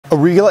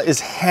Arugula is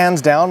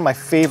hands down my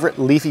favorite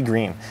leafy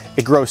green.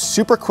 It grows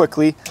super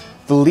quickly,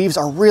 the leaves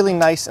are really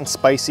nice and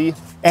spicy,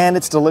 and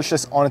it's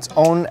delicious on its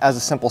own as a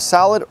simple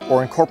salad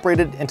or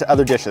incorporated into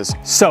other dishes.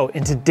 So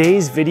in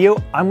today's video,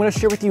 I'm gonna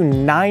share with you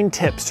 9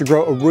 tips to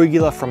grow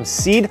arugula from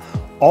seed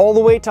all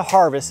the way to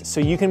harvest so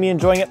you can be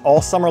enjoying it all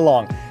summer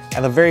long.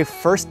 And the very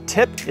first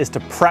tip is to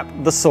prep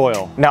the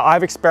soil. Now,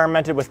 I've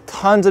experimented with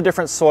tons of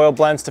different soil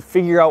blends to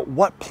figure out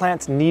what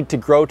plants need to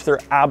grow to their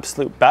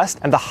absolute best.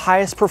 And the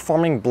highest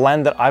performing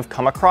blend that I've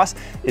come across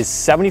is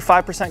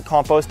 75%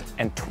 compost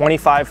and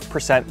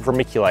 25%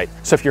 vermiculite.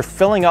 So if you're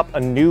filling up a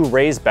new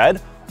raised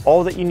bed,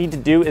 all that you need to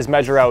do is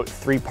measure out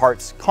 3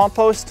 parts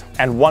compost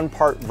and 1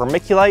 part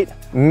vermiculite,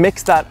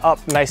 mix that up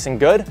nice and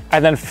good,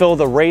 and then fill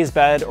the raised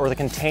bed or the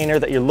container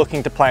that you're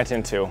looking to plant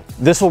into.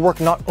 This will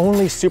work not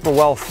only super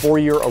well for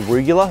your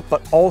arugula,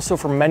 but also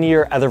for many of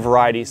your other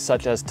varieties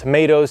such as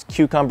tomatoes,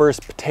 cucumbers,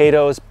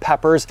 potatoes,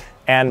 peppers,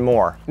 and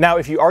more. Now,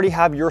 if you already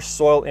have your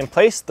soil in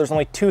place, there's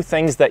only 2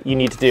 things that you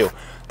need to do.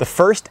 The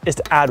first is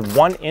to add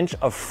 1 inch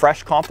of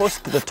fresh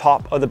compost to the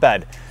top of the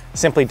bed.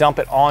 Simply dump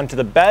it onto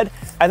the bed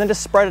and then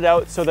just spread it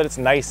out so that it's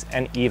nice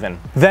and even.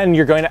 Then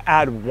you're going to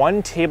add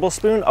 1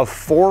 tablespoon of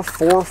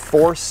 4-4-4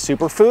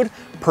 superfood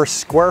per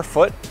square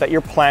foot that you're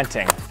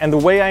planting. And the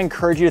way I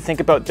encourage you to think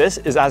about this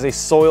is as a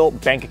soil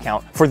bank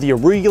account. For the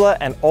arugula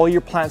and all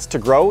your plants to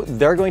grow,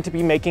 they're going to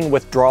be making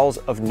withdrawals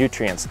of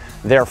nutrients.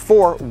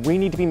 Therefore, we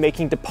need to be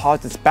making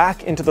deposits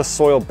back into the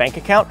soil bank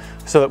account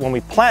so that when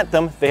we plant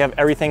them, they have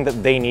everything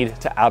that they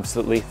need to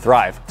absolutely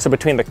thrive. So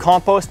between the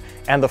compost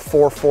and the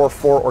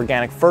 4-4-4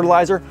 organic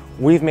fertilizer,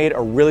 we've made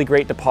a really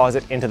great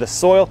deposit into the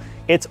soil.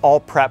 It's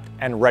all prepped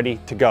and ready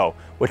to go.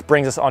 Which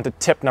brings us on to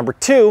tip number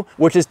 2,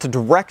 which is to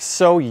direct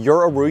sow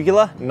your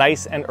arugula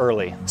nice and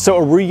early. So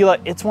arugula,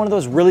 it's one of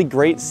those really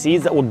great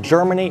seeds that will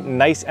germinate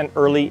nice and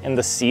early in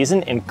the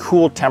season in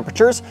cool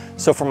temperatures.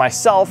 So for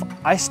myself,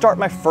 I start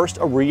my first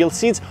arugula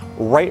seeds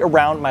right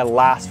around my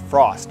last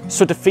frost.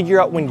 So to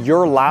figure out when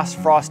your last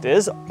frost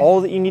is,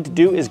 all that you need to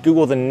do is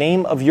Google the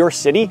name of your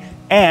city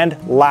and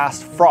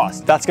last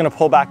frost. That's gonna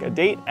pull back a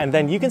date, and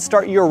then you can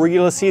start your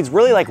arugula seeds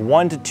really like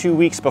 1 to 2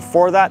 weeks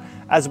before that,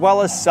 as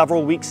well as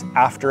several weeks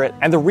after it.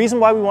 And the reason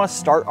why we want to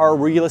start our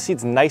arugula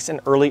seeds nice and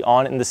early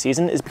on in the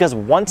season is because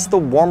once the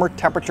warmer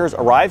temperatures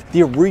arrive,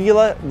 the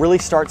arugula really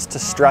starts to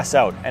stress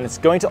out and it's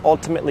going to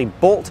ultimately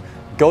bolt,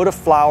 go to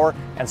flower,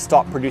 and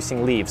stop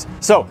producing leaves.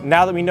 So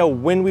now that we know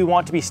when we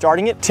want to be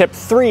starting it, tip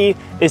 3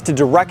 is to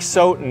direct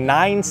sow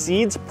 9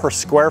 seeds per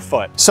square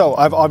foot. So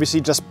I've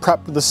obviously just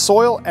prepped the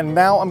soil, and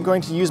now I'm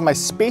going to use my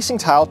spacing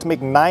tile to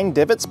make 9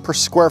 divots per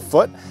square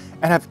foot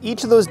and have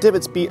each of those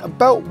divots be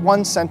about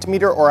 1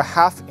 centimeter or a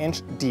 ½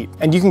 inch deep.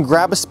 And you can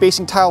grab a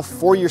spacing tile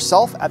for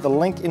yourself at the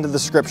link in the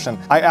description.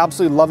 I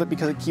absolutely love it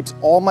because it keeps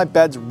all my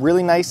beds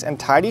really nice and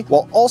tidy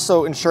while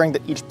also ensuring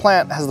that each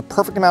plant has the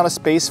perfect amount of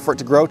space for it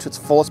to grow to its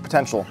fullest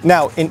potential.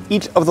 Now, in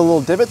each of the little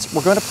divots,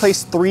 we're going to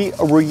place 3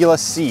 arugula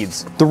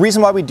seeds. The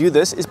reason why we do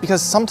this is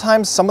because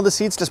sometimes some of the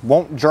seeds just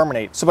won't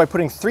germinate. So by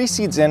putting 3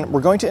 seeds in,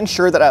 we're going to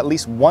ensure that at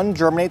least 1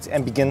 germinates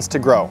and begins to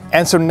grow.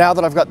 And so now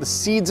that I've got the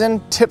seeds in,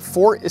 tip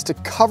 4 is to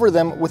cover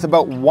them with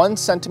about 1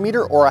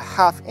 centimeter or a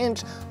 ½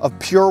 inch of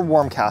pure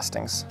worm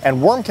castings. And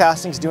worm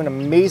castings do an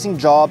amazing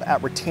job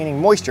at retaining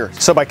moisture.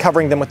 So by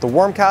covering them with the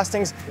worm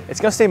castings,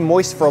 it's gonna stay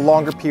moist for a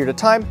longer period of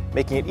time,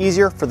 making it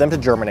easier for them to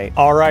germinate.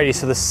 Alrighty,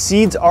 so the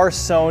seeds are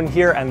sown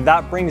here, and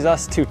that brings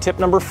us to tip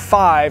number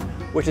 5,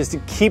 which is to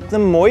keep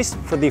them moist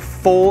for the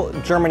full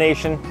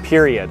germination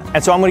period.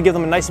 And so I'm gonna give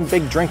them a nice and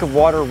big drink of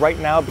water right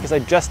now because I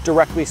just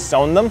directly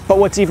sown them. But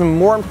what's even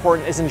more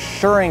important is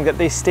ensuring that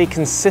they stay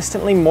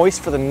consistently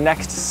moist for the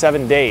next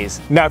 7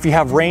 days. Now, if you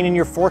have rain in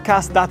your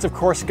forecast, that's of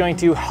course going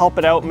to help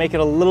it out, make it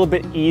a little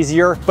bit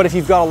easier. But if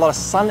you've got a lot of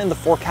sun in the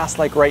forecast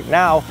like right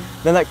now,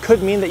 then that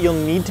could mean that you'll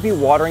need to be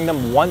watering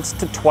them 1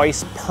 to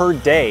 2 per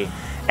day.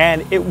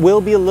 And it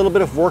will be a little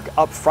bit of work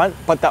up front,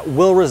 but that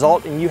will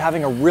result in you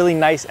having a really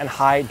nice and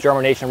high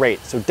germination rate.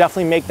 So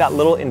definitely make that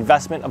little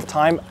investment of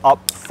time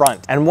up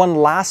front. And one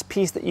last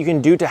piece that you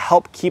can do to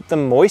help keep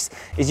them moist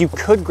is you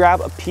could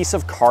grab a piece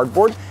of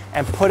cardboard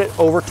and put it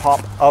over top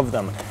of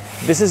them.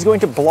 This is going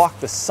to block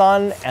the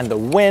sun and the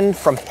wind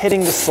from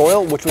hitting the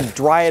soil, which would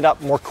dry it up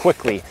more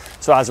quickly.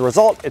 So as a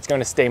result, it's going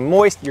to stay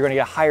moist, you're going to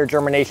get a higher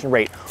germination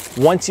rate.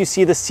 Once you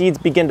see the seeds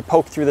begin to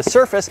poke through the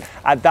surface,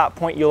 at that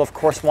point you'll of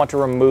course want to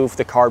remove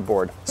the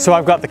cardboard. So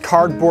I've got the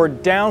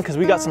cardboard down because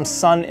we got some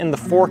sun in the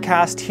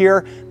forecast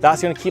here.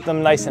 That's going to keep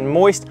them nice and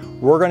moist.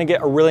 We're going to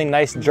get a really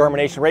nice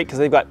germination rate because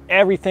they've got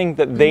everything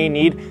that they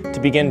need to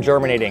begin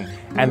germinating.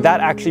 And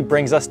that actually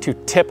brings us to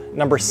tip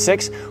number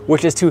 6,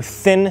 which is to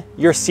thin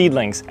your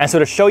seedlings. And so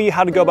to show you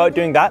how to go about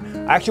doing that,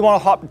 I actually want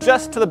to hop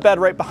just to the bed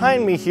right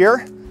behind me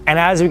here. And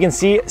as we can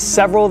see,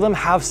 several of them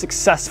have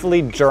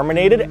successfully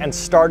germinated and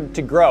started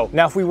to grow.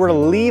 Now, if we were to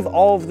leave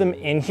all of them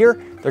in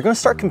here, they're going to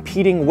start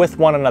competing with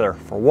one another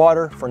for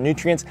water, for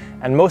nutrients,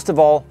 and most of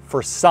all,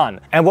 for sun.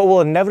 And what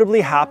will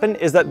inevitably happen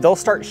is that they'll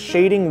start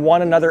shading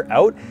one another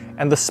out,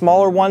 and the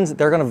smaller ones,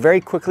 they're going to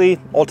very quickly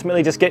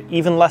ultimately just get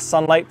even less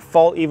sunlight,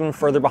 fall even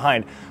further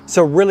behind.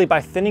 So really,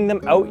 by thinning them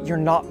out, you're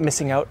not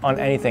missing out on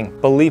anything.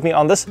 Believe me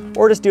on this,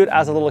 or just do it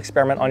as a little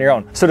experiment on your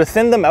own. So to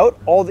thin them out,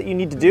 all that you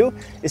need to do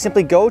is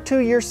simply go to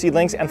your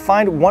seedlings and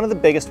find one of the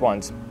biggest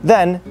ones.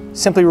 Then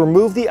simply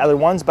remove the other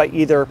ones by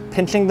either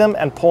pinching them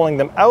and pulling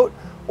them out,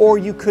 or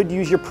you could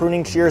use your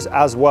pruning shears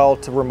as well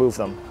to remove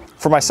them.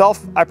 For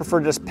myself, I prefer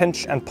to just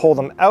pinch and pull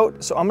them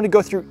out, so I'm going to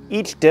go through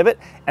each divot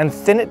and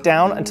thin it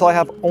down until I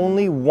have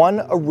only one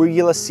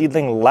arugula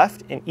seedling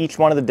left in each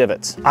one of the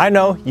divots. I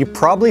know, you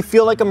probably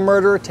feel like a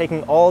murderer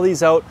taking all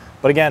these out,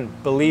 but again,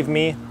 believe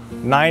me,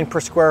 9 per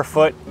square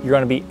foot, you're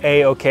going to be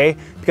A-okay,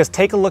 because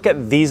take a look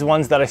at these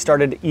ones that I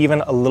started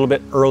even a little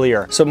bit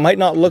earlier. So it might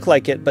not look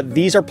like it, but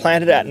these are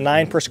planted at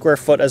 9 per square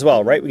foot as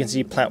well, right? We can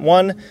see plant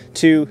 1,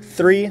 2,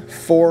 3,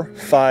 4,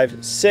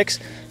 5, 6,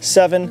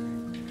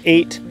 7,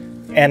 8,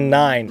 and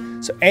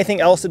 9. So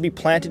anything else to be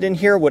planted in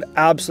here would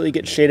absolutely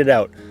get shaded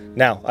out.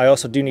 Now, I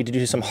also do need to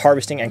do some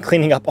harvesting and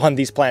cleaning up on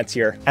these plants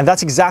here. And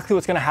that's exactly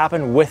what's gonna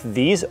happen with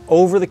these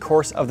over the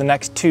course of the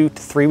next 2 to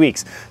 3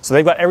 weeks. So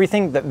they've got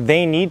everything that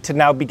they need to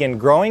now begin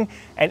growing.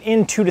 And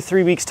in 2 to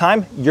 3 weeks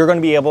time, you're gonna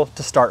be able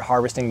to start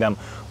harvesting them,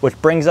 which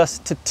brings us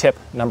to tip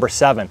number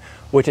 7,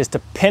 which is to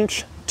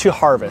pinch to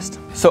harvest.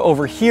 So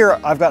over here,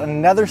 I've got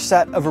another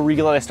set of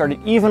arugula that I started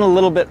even a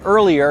little bit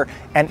earlier,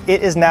 and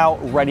it is now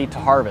ready to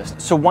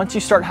harvest. So once you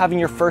start having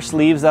your first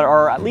leaves that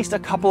are at least a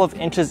couple of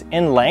inches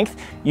in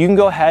length, you can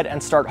go ahead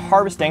and start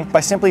harvesting by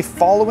simply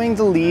following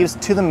the leaves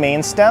to the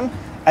main stem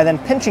and then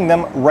pinching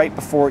them right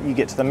before you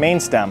get to the main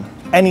stem.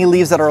 Any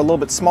leaves that are a little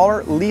bit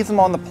smaller, leave them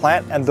on the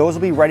plant, and those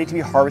will be ready to be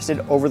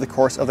harvested over the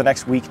course of the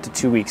next week to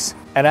 2 weeks.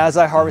 And as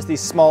I harvest these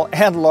small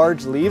and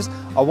large leaves,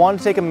 I want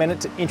to take a minute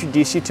to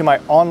introduce you to my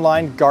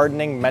online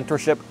gardening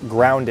mentorship,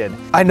 Grounded.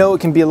 I know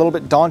it can be a little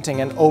bit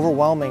daunting and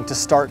overwhelming to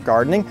start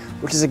gardening,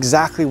 which is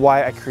exactly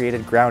why I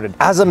created Grounded.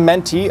 As a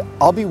mentee,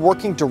 I'll be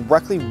working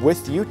directly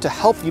with you to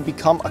help you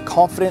become a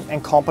confident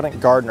and competent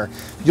gardener.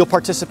 You'll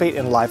participate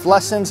in live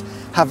lessons,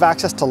 have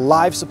access to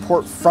live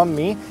support from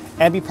me,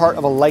 and be part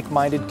of a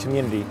like-minded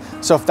community.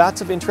 So if that's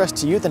of interest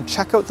to you, then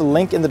check out the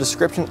link in the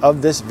description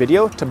of this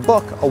video to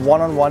book a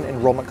one-on-one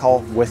enrollment call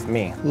with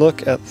me.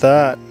 Look at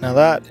that. Now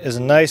that is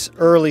a nice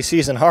early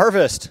season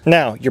harvest.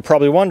 Now, you're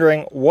probably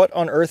wondering, what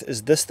on earth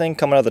is this thing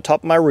coming out of the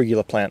top of my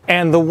arugula plant?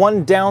 And the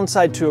one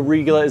downside to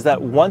arugula is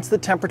that once the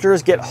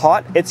temperatures get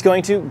hot, it's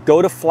going to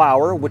go to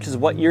flower, which is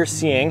what you're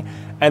seeing,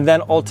 and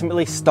then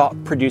ultimately stop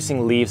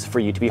producing leaves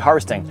for you to be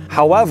harvesting.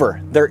 However,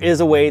 there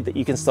is a way that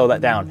you can slow that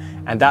down,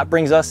 and that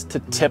brings us to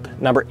tip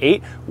number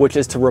 8, which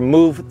is to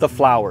remove the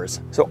flowers.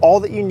 So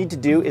all that you need to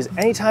do is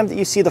anytime that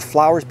you see the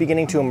flowers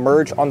beginning to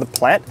emerge on the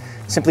plant,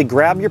 simply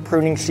grab your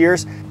pruning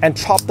shears and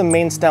chop the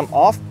main stem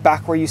off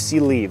back where you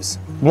see leaves.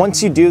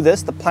 Once you do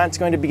this, the plant's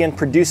going to begin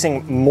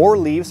producing more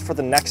leaves for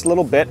the next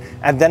little bit,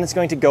 and then it's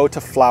going to go to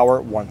flower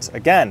once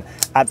again.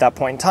 At that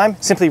point in time,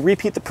 simply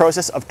repeat the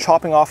process of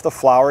chopping off the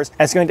flowers,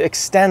 and it's going to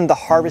extend the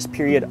harvest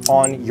period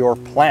on your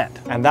plant.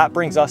 And that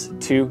brings us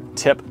to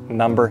tip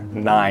number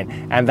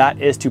 9, and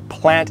that is to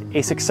plant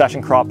a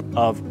succession crop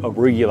of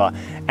arugula.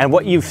 And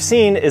what you've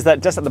seen is that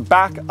just at the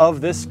back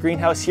of this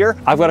greenhouse here,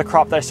 I've got a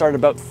crop that I started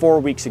about 4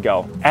 weeks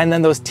ago. And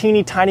then those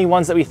teeny tiny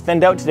ones that we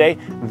thinned out today,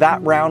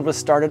 that round was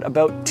started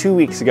about 2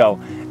 weeks ago.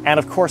 And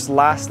of course,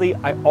 lastly,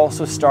 I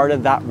also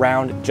started that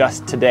round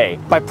just today.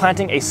 By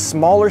planting a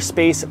smaller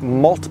space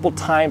multiple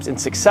times in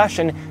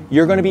succession,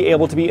 you're going to be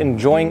able to be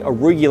enjoying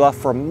arugula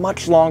for a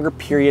much longer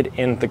period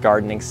in the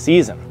gardening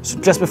season. So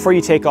just before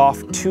you take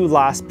off, 2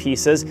 last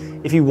pieces.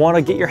 If you want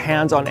to get your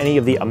hands on any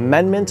of the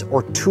amendments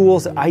or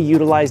tools that I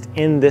utilized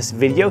in this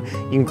video,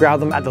 you can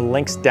grab them at the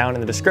links down in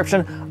the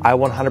description. I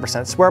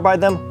 100% swear by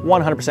them,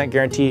 100%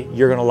 guarantee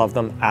you're going to love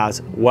them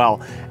as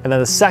well. And then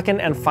the second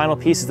and final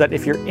piece is that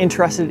if you're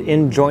interested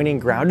in joining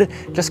Grounded,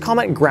 just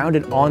comment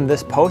Grounded on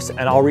this post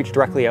and I'll reach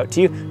directly out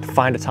to you to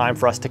find a time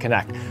for us to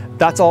connect.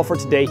 That's all for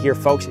today here,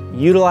 folks.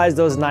 Utilize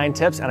those 9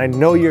 tips and I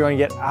know you're going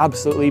to get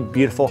absolutely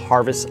beautiful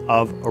harvests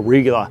of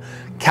arugula.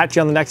 Catch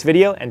you on the next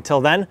video. Until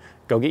then,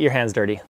 go get your hands dirty.